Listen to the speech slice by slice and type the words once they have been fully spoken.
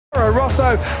Toro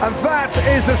Rosso, and that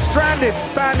is the stranded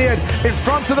Spaniard in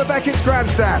front of the Beckett's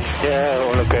grandstand. Yeah,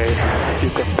 all okay. You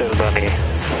can tell Danny.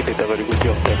 He did a very good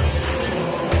job there.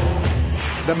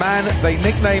 The man they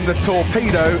nicknamed the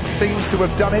Torpedo seems to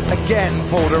have done it again,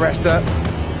 Paul di Resta.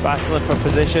 Battling for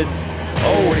position.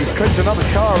 Oh, he's clipped another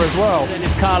car as well. And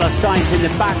it's Carlos Sainz in the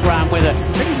background with a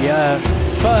pretty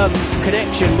firm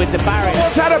connection with the barrier.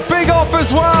 Someone's had a big off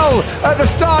as well at the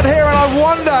start here, and I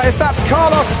wonder if that's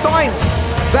Carlos Sainz.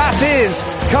 That is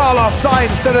Carlos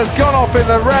Sainz that has gone off in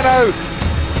the Renault.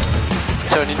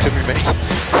 Turn into me, mate.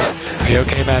 Are you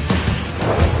okay, man?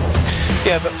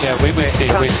 Yeah, but we see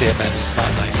it, man. It's not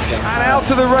nice. Yeah. And out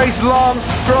to the race, Lance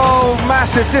Stroll.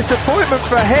 Massive disappointment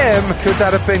for him. Could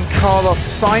that have been Carlos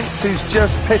Sainz, who's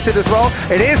just pitted as well?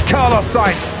 It is Carlos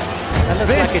Sainz. That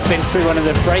looks like it's been through one of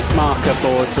the brake marker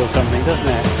boards or something, doesn't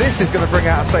it? This is going to bring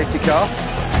out a safety car.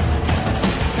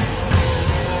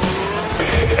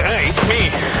 It's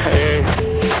me.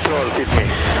 Stroll hit me.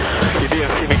 He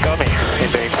didn't see me coming in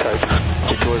the inside.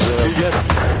 It was just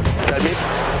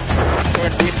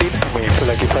turned into me,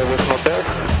 like if I was not there.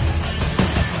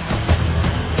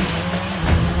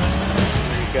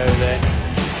 There you go then.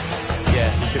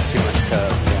 Yes, he took too much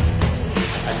curve,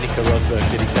 yeah. And Nico Rosberg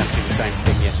did exactly the same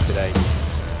thing yesterday.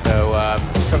 So,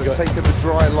 Kind of taken the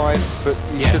dry line, but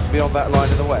you shouldn't be on that line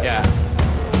in the wet. Yeah.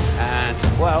 And,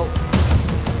 well,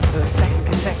 for the second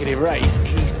consecutive race,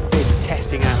 he's been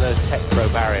testing out those Tech Pro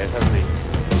barriers, hasn't he?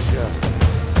 Just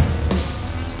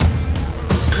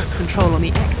lost control on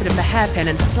the exit of the hairpin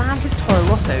and slammed his Toro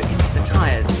Rosso into the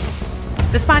tyres.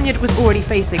 The Spaniard was already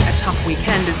facing a tough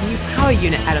weekend as new power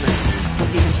unit elements will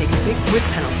see him take a big grid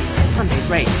penalty for Sunday's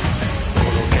race.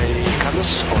 All okay,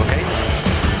 Carlos? All okay?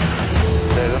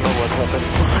 I don't know what happened.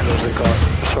 I lost the car.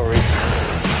 Sorry.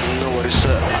 No worries.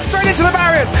 Straight into the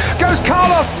barriers goes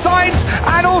Carlos Sainz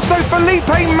and also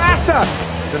Felipe Massa.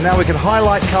 And now we can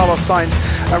highlight Carlos Sainz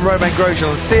and Romain Grosjean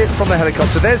and see it from the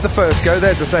helicopter. There's the first go,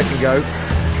 there's the second go.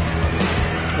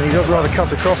 And he does rather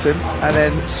cut across him and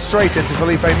then straight into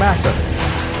Felipe Massa.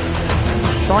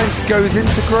 Sainz goes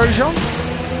into Grosjean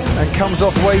and comes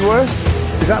off way worse.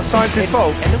 Is that Sainz's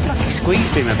fault? It looked like he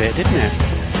squeezed him a bit, didn't it?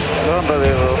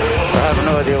 Unbelievable. I have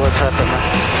no idea what's happened.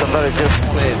 Somebody just...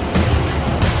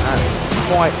 That's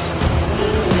quite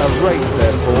a raise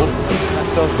there, Paul. That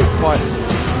does look quite a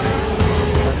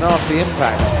nasty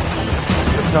impact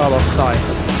for Carlos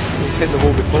Sainz. He's hit the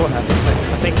wall beforehand, hasn't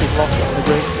he? I think he's lost it on the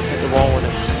brakes and hit the wall, and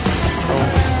it's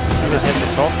even hit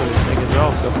the top of the thing as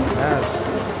well. So He has.